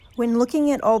When looking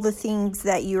at all the things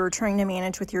that you're trying to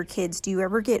manage with your kids, do you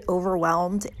ever get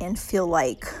overwhelmed and feel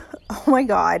like, oh my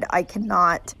God, I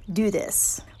cannot do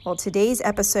this? Well, today's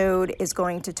episode is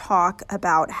going to talk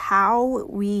about how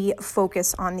we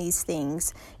focus on these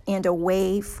things and a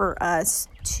way for us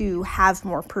to have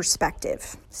more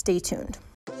perspective. Stay tuned.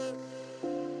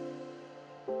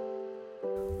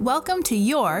 Welcome to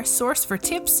your source for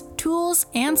tips, tools,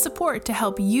 and support to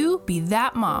help you be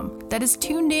that mom that is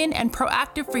tuned in and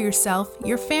proactive for yourself,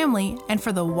 your family, and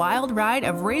for the wild ride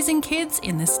of raising kids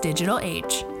in this digital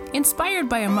age. Inspired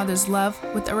by a mother's love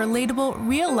with a relatable,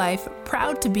 real-life,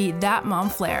 proud to be that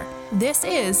mom flair. This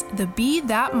is the Be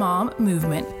That Mom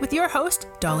movement with your host,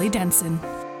 Dolly Denson.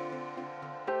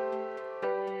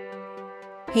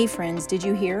 Hey friends, did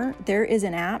you hear? There is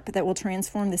an app that will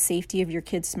transform the safety of your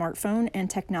kid's smartphone and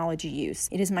technology use.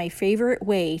 It is my favorite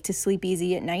way to sleep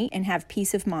easy at night and have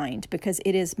peace of mind because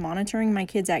it is monitoring my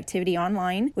kids' activity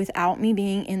online without me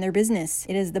being in their business.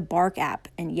 It is the Bark app,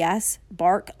 and yes,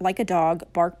 bark like a dog,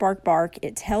 bark, bark, bark.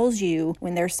 It tells you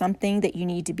when there's something that you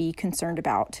need to be concerned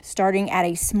about. Starting at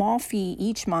a small fee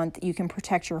each month, you can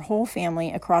protect your whole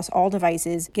family across all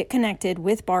devices. Get connected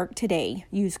with Bark today.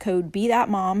 Use code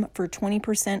BeThatMom for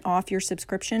 20% off your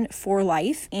subscription for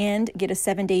life and get a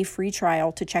 7-day free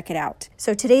trial to check it out.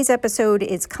 So today's episode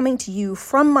is coming to you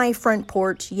from my front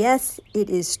porch. Yes, it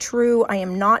is true. I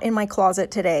am not in my closet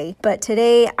today, but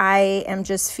today I am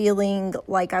just feeling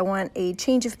like I want a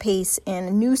change of pace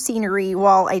and new scenery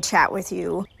while I chat with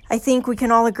you. I think we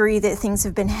can all agree that things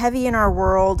have been heavy in our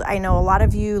world. I know a lot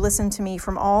of you listen to me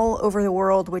from all over the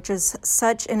world, which is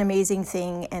such an amazing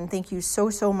thing. And thank you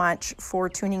so much for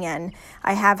tuning in.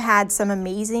 I have had some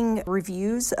amazing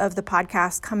reviews of the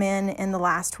podcast come in the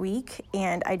last week.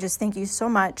 And I just thank you so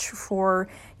much for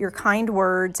your kind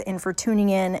words and for tuning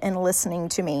in and listening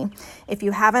to me. If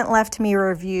you haven't left me a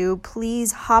review,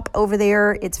 please hop over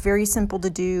there. It's very simple to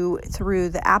do through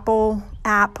the Apple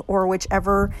app or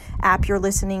whichever app you're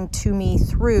listening to me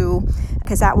through,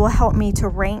 because that will help me to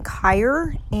rank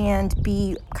higher and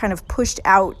be kind of pushed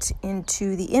out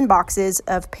into the inboxes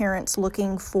of parents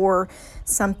looking for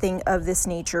something of this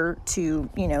nature to,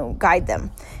 guide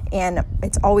them. And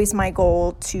it's always my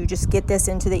goal to just get this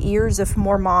into the ears of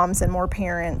more moms and more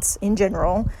parents in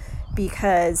general,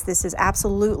 because this is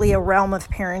absolutely a realm of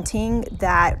parenting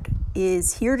that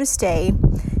is here to stay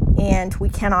and we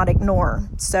cannot ignore.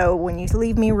 So when you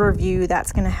leave me a review,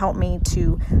 that's going to help me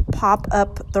to pop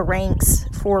up the ranks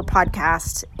for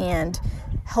podcasts and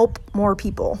help more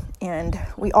people. And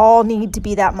we all need to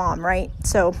be that mom, right?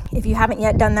 So if you haven't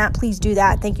yet done that, please do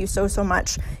that. Thank you so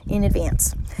much in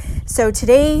advance. So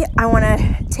today I want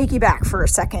to take you back for a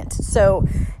second. So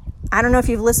I don't know if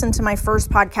you've listened to my first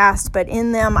podcast, but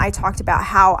in them I talked about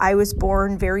how I was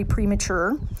born very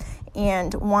premature.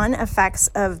 And one effects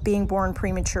of being born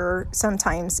premature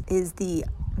sometimes is the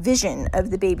vision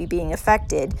of the baby being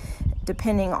affected,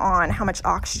 depending on how much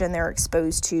oxygen they're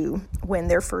exposed to when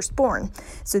they're first born.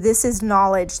 So this is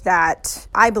knowledge that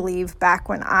I believe back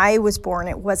when I was born,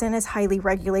 it wasn't as highly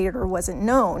regulated or wasn't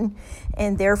known.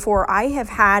 And therefore, I have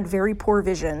had very poor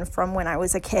vision from when I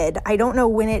was a kid. I don't know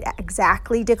when it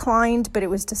exactly declined, but it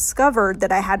was discovered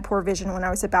that I had poor vision when I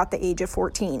was about the age of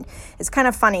 14. It's kind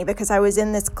of funny because I was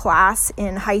in this class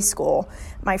in high school,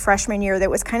 my freshman year, that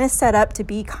was kind of set up to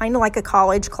be kind of like a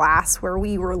college class where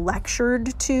we were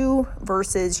lectured to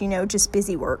versus, just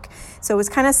busy work. So it was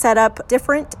kind of set up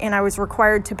different, and I was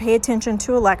required to pay attention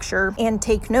to a lecture and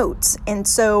take notes. And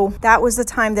so that was the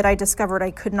time that I discovered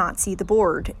I could not see the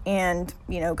board and,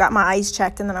 got my eyes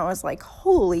checked. And then I was like,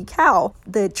 holy cow,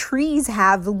 the trees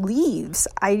have leaves.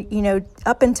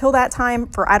 Up until that time,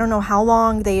 for I don't know how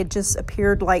long, they had just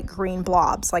appeared like green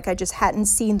blobs. Like I just hadn't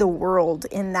seen the world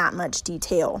in that much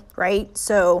detail, right?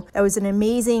 So that was an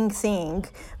amazing thing,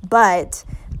 but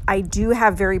I do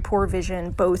have very poor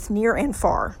vision, both near and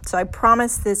far. So I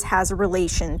promise this has a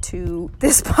relation to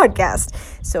this podcast.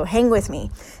 So hang with me.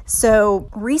 So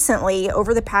recently,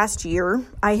 over the past year,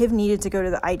 I have needed to go to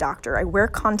the eye doctor. I wear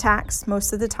contacts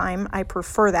most of the time. I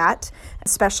prefer that,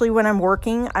 especially when I'm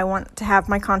working. I want to have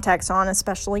my contacts on,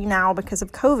 especially now because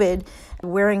of COVID.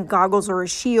 Wearing goggles or a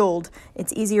shield,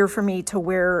 it's easier for me to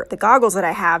wear the goggles that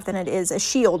I have than it is a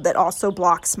shield that also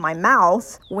blocks my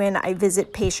mouth when I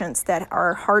visit patients that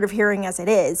are hard of hearing as it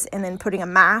is. And then putting a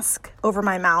mask over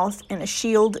my mouth and a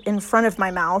shield in front of my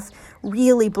mouth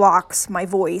really blocks my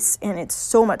voice, and it's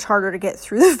so much harder to get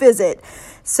through the visit.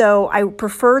 So I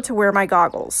prefer to wear my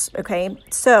goggles, okay?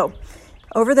 So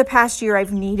Over the past year,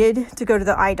 I've needed to go to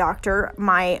the eye doctor.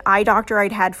 My eye doctor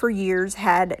I'd had for years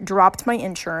had dropped my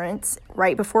insurance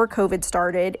right before COVID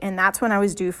started, and that's when I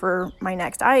was due for my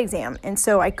next eye exam. And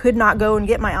so I could not go and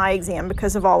get my eye exam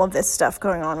because of all of this stuff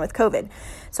going on with COVID.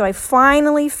 So I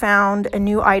finally found a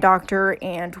new eye doctor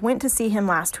and went to see him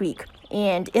last week.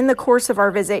 And in the course of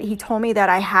our visit, he told me that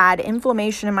I had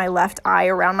inflammation in my left eye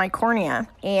around my cornea.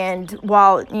 And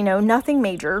while, nothing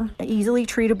major, easily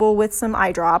treatable with some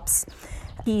eye drops,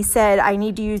 he said I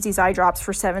need to use these eye drops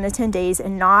for 7 to 10 days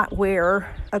and not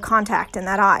wear a contact in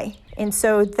that eye. And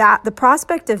so the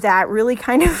prospect of that really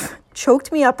kind of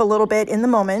choked me up a little bit in the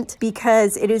moment,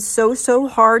 because it is so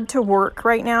hard to work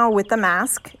right now with the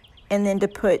mask and then to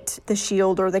put the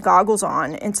shield or the goggles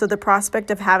on. And so the prospect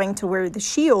of having to wear the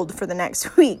shield for the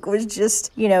next week was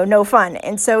just, no fun.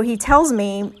 And so he tells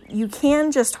me, you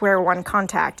can just wear one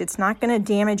contact. It's not going to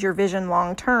damage your vision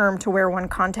long term to wear one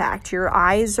contact. Your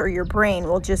eyes or your brain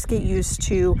will just get used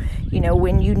to,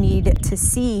 when you need to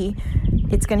see,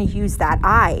 it's going to use that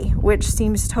eye, which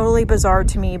seems totally bizarre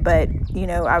to me. But,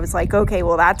 I was like, okay,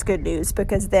 well, that's good news,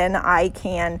 because then I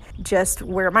can just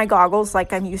wear my goggles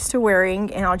like I'm used to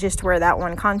wearing, and I'll just wear that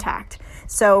one contact.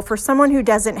 So for someone who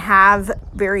doesn't have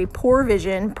very poor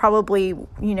vision, probably,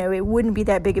 it wouldn't be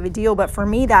that big of a deal. But for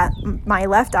me, that my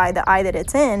left eye, the eye that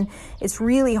it's in, it's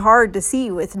really hard to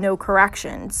see with no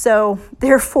correction. So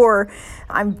therefore,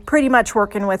 I'm pretty much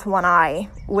working with one eye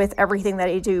with everything that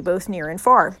I do, both near and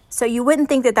far. So you wouldn't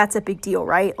think that that's a big deal,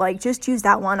 right? Like, just use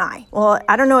that one eye. Well,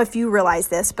 I don't know if you realize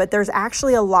this, but there's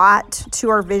actually a lot to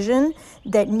our vision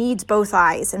that needs both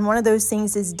eyes. And one of those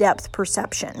things is depth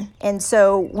perception. And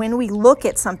so when we look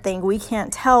at something, we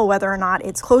can't tell whether or not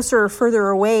it's closer or further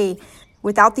away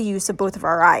without the use of both of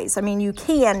our eyes. I mean, you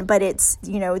can, but it's,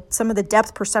 some of the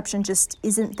depth perception just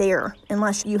isn't there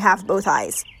unless you have both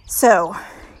eyes. So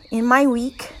in my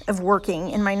week of working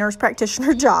in my nurse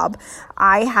practitioner job,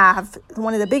 I have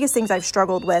one of the biggest things I've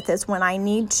struggled with is when I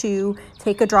need to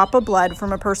take a drop of blood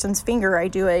from a person's finger. I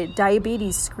do a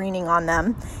diabetes screening on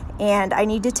them, and I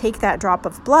need to take that drop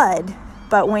of blood.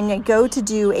 But when I go to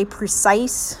do a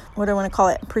precise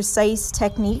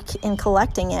technique in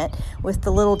collecting it with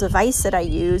the little device that I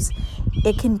use,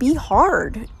 it can be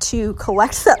hard to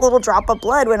collect that little drop of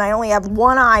blood when I only have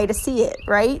one eye to see it,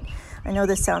 right? I know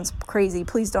this sounds crazy.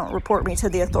 Please don't report me to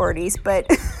the authorities, but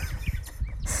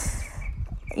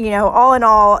all in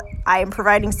all, I am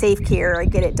providing safe care. I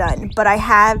get it done. But I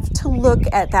have to look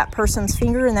at that person's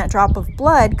finger and that drop of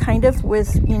blood kind of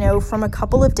with, from a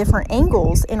couple of different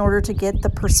angles in order to get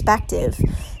the perspective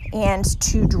and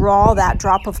to draw that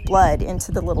drop of blood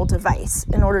into the little device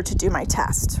in order to do my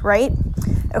test, right?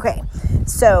 Okay,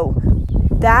 so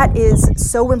that is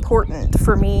so important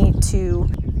for me to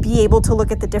be able to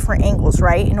look at the different angles,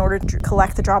 right, in order to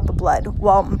collect the drop of blood.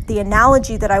 Well, the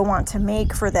analogy that I want to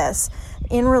make for this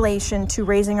in relation to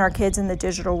raising our kids in the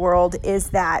digital world is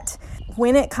that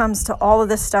when it comes to all of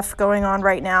this stuff going on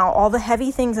right now, all the heavy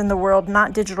things in the world,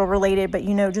 not digital related, but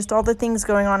just all the things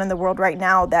going on in the world right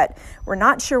now that we're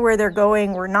not sure where they're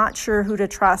going, we're not sure who to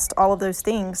trust, all of those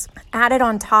things, added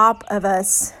on top of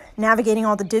us navigating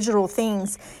all the digital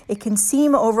things, it can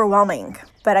seem overwhelming.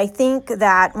 But I think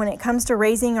that when it comes to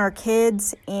raising our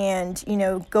kids and,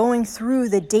 going through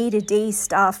the day-to-day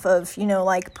stuff of,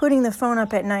 like putting the phone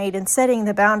up at night and setting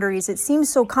the boundaries, it seems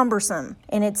so cumbersome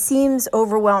and it seems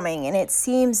overwhelming and it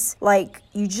seems like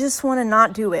you just want to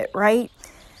not do it, right?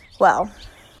 Well,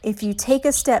 if you take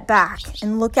a step back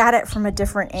and look at it from a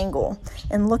different angle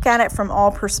and look at it from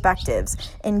all perspectives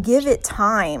and give it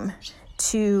time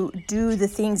to do the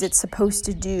things it's supposed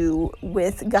to do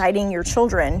with guiding your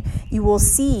children, you will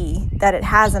see that it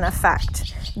has an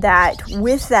effect. That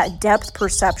with that depth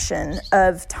perception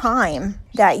of time,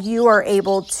 that you are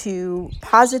able to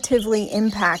positively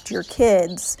impact your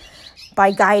kids by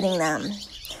guiding them.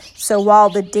 So while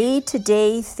the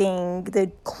day-to-day thing,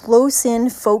 the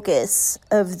close-in focus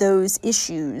of those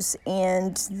issues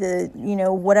and the,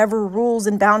 whatever rules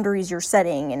and boundaries you're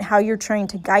setting and how you're trying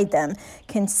to guide them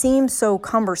can seem so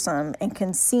cumbersome and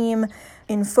can seem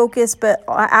in focus but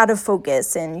out of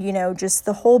focus, and just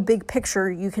the whole big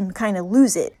picture, you can kind of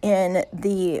lose it in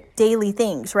the daily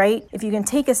things, right? If you can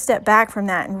take a step back from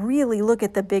that and really look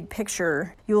at the big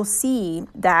picture, you'll see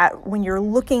that when you're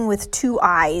looking with two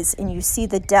eyes and you see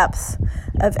the depth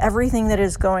of everything that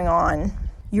is going on,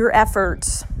 your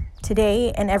efforts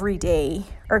today and every day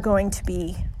are going to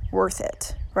be worth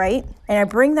it, right? And I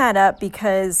bring that up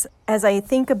because as I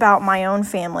think about my own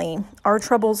family, our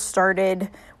troubles started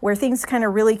where things kind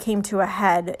of really came to a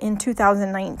head in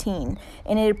 2019.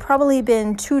 And it had probably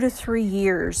been 2 to 3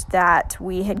 years that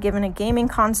we had given a gaming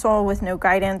console with no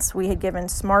guidance. We had given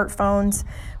smartphones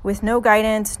with no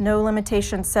guidance, no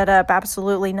limitations set up,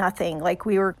 absolutely nothing. Like,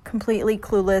 we were completely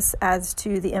clueless as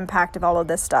to the impact of all of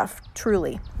this stuff,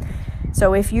 truly.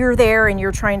 So if you're there and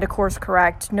you're trying to course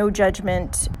correct, no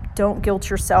judgment, don't guilt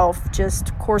yourself,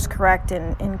 just course correct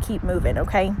and keep moving,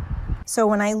 okay? So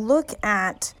when I look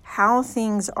at how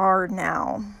things are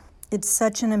now, it's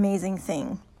such an amazing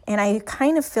thing. And I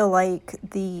kind of feel like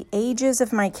the ages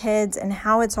of my kids and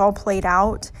how it's all played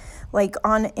out, like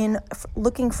in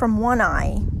looking from one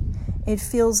eye, it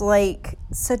feels like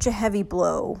such a heavy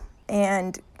blow.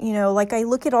 And, like I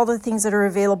look at all the things that are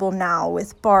available now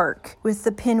with Bark, with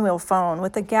the Pinwheel phone,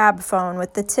 with the Gab phone,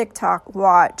 with the TikTok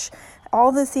watch,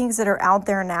 all the things that are out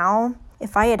there now.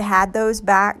 If I had had those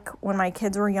back when my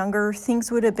kids were younger,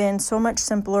 things would have been so much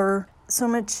simpler, so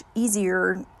much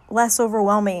easier, less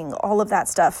overwhelming, all of that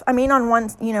stuff. I mean, in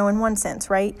one sense,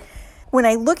 right? When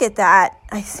I look at that,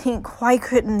 I think, why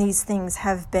couldn't these things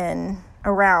have been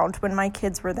around when my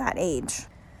kids were that age?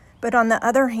 But on the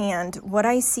other hand, what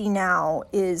I see now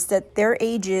is that their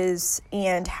ages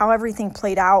and how everything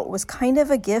played out was kind of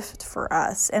a gift for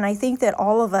us. And I think that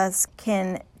all of us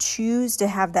can choose to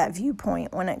have that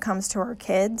viewpoint when it comes to our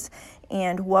kids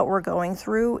and what we're going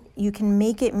through. You can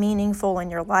make it meaningful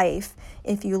in your life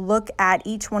if you look at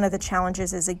each one of the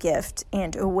challenges as a gift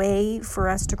and a way for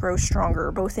us to grow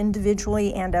stronger, both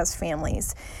individually and as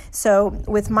families. So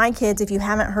with my kids, if you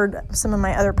haven't heard some of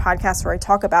my other podcasts where I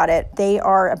talk about it, they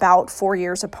are about 4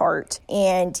 years apart,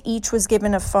 and each was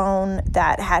given a phone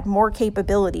that had more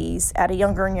capabilities at a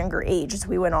younger and younger age as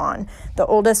we went on. The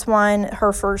oldest one,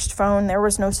 her first phone, there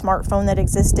was no smartphone that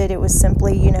existed. It was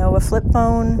simply, a flip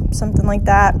phone, something like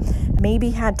that.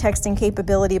 Maybe had texting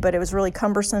capability, but it was really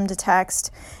cumbersome to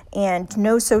text, and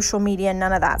no social media,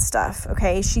 none of that stuff,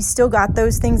 okay? She still got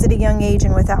those things at a young age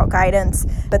and without guidance,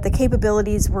 but the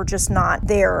capabilities were just not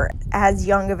there as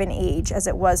young of an age as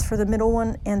it was for the middle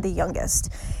one and the youngest.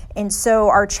 And so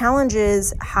our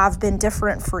challenges have been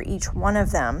different for each one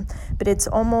of them, but it's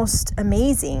almost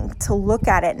amazing to look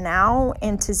at it now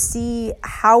and to see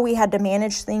how we had to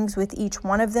manage things with each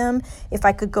one of them. If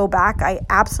I could go back, I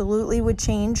absolutely would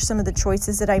change some of the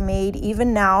choices that I made.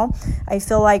 Even now, I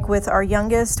feel like with our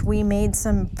youngest, we made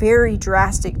some very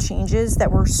drastic changes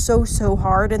that were so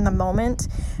hard in the moment.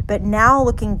 But now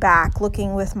looking back,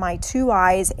 looking with my 2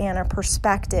 eyes and a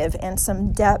perspective and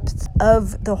some depth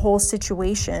of the whole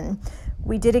situation,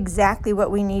 we did exactly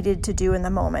what we needed to do in the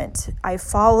moment. I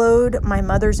followed my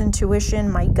mother's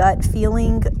intuition, my gut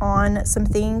feeling on some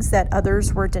things that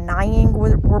others were denying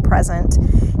were present,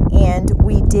 and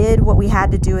we did what we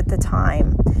had to do at the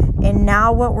time. And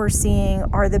now what we're seeing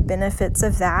are the benefits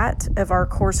of that, of our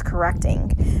course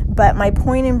correcting. But my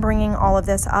point in bringing all of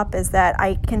this up is that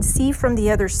I can see from the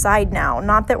other side now,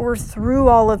 not that we're through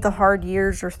all of the hard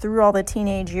years or through all the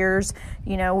teenage years.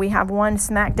 We have one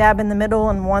smack dab in the middle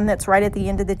and one that's right at the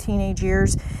end of the teenage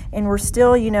years. And we're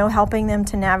still, helping them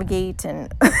to navigate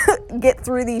and get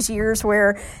through these years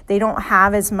where they don't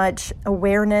have as much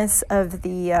awareness of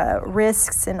the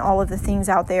risks and all of the things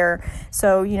out there.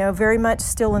 So, very much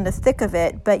still in the thick of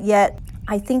it, but yet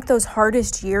I think those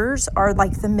hardest years are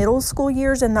like the middle school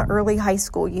years and the early high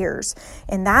school years.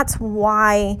 And that's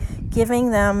why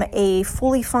giving them a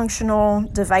fully functional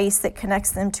device that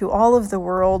connects them to all of the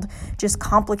world just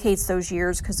complicates those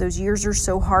years, because those years are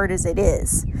so hard as it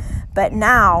is. But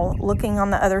now, looking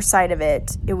on the other side of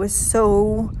it, it was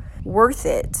so worth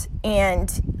it.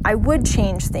 And I would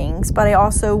change things, but I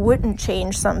also wouldn't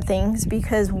change some things,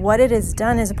 because what it has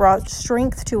done is brought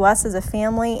strength to us as a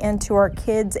family and to our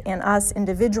kids and us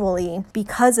individually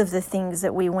because of the things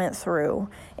that we went through.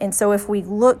 And so if we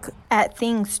look at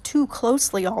things too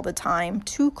closely all the time,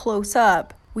 too close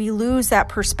up, we lose that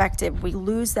perspective, we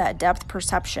lose that depth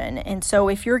perception. And so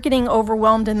if you're getting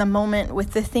overwhelmed in the moment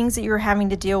with the things that you're having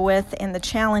to deal with and the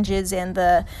challenges and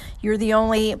you're the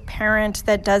only parent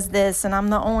that does this and I'm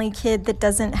the only kid that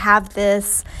doesn't have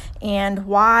this, and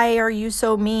why are you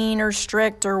so mean or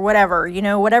strict or whatever,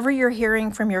 whatever you're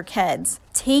hearing from your kids,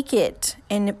 take it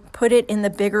and put it in the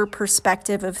bigger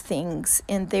perspective of things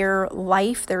in their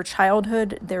life, their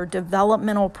childhood, their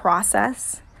developmental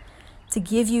process, to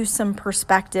give you some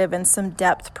perspective and some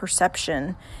depth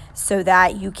perception so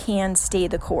that you can stay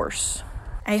the course.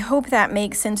 I hope that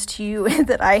makes sense to you,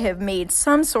 that I have made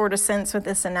some sort of sense with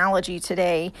this analogy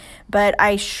today, but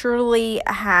I surely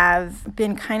have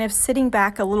been kind of sitting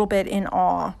back a little bit in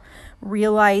awe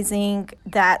realizing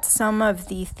that some of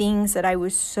the things that I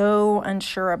was so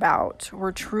unsure about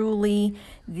were truly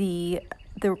the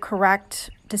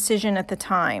correct decision at the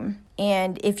time.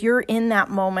 And if you're in that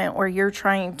moment where you're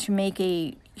trying to make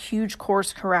a huge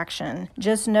course correction,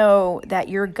 just know that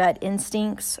your gut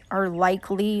instincts are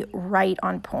likely right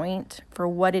on point for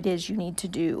what it is you need to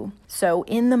do. So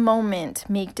in the moment,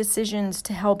 make decisions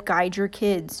to help guide your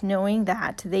kids, knowing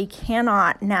that they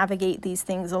cannot navigate these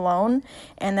things alone,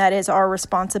 and that is our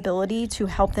responsibility to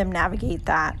help them navigate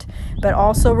that. But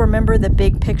also remember the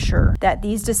big picture, that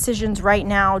these decisions right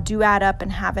now do add up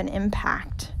and have an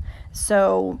impact.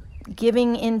 So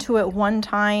giving into it one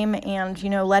time and,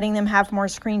 letting them have more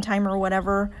screen time or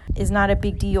whatever is not a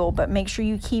big deal, but make sure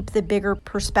you keep the bigger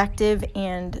perspective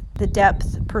and the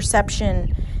depth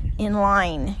perception in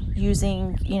line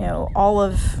using, all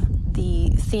of the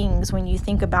things when you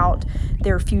think about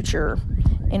their future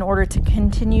in order to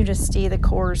continue to stay the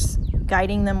course,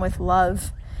 guiding them with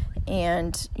love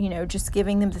and, just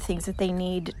giving them the things that they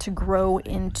need to grow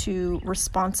into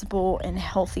responsible and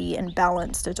healthy and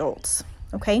balanced adults.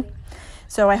 Okay,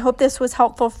 so I hope this was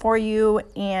helpful for you,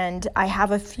 and I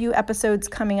have a few episodes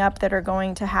coming up that are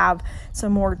going to have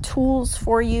some more tools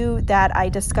for you that I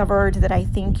discovered that I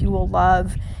think you will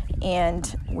love,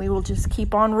 and we will just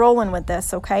keep on rolling with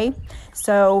this, okay?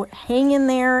 So hang in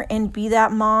there and be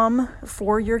that mom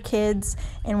for your kids.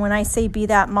 And when I say be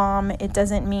that mom, it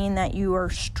doesn't mean that you are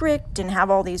strict and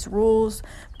have all these rules,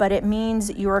 but it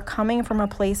means you are coming from a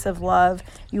place of love.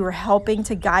 You are helping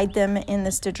to guide them in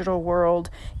this digital world.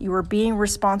 You are being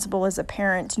responsible as a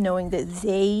parent, knowing that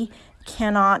they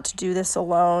cannot do this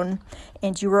alone.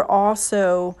 And you are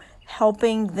also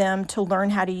helping them to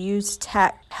learn how to use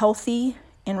tech healthy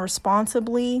and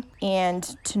responsibly,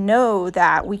 and to know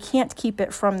that we can't keep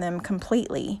it from them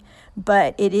completely,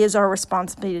 but it is our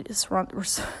responsibility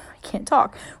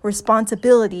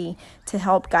to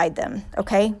help guide them,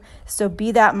 okay? So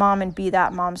be that mom and be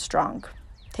that mom strong.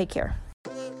 Take care.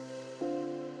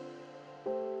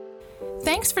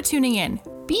 Thanks for tuning in.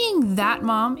 Being that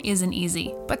mom isn't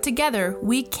easy, but together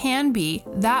we can be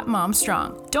that mom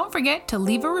strong. Don't forget to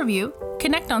leave a review,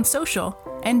 connect on social,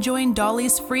 and join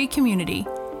Dolly's free community.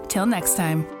 Till next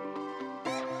time.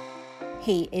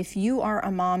 Hey, if you are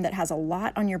a mom that has a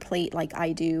lot on your plate like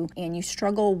I do, and you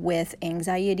struggle with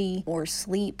anxiety or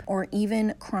sleep or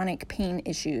even chronic pain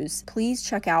issues, please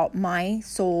check out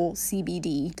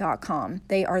mysoulcbd.com.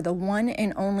 They are the one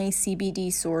and only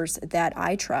CBD source that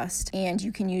I trust, and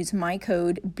you can use my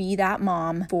code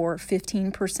BeThatMom for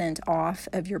 15% off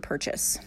of your purchase.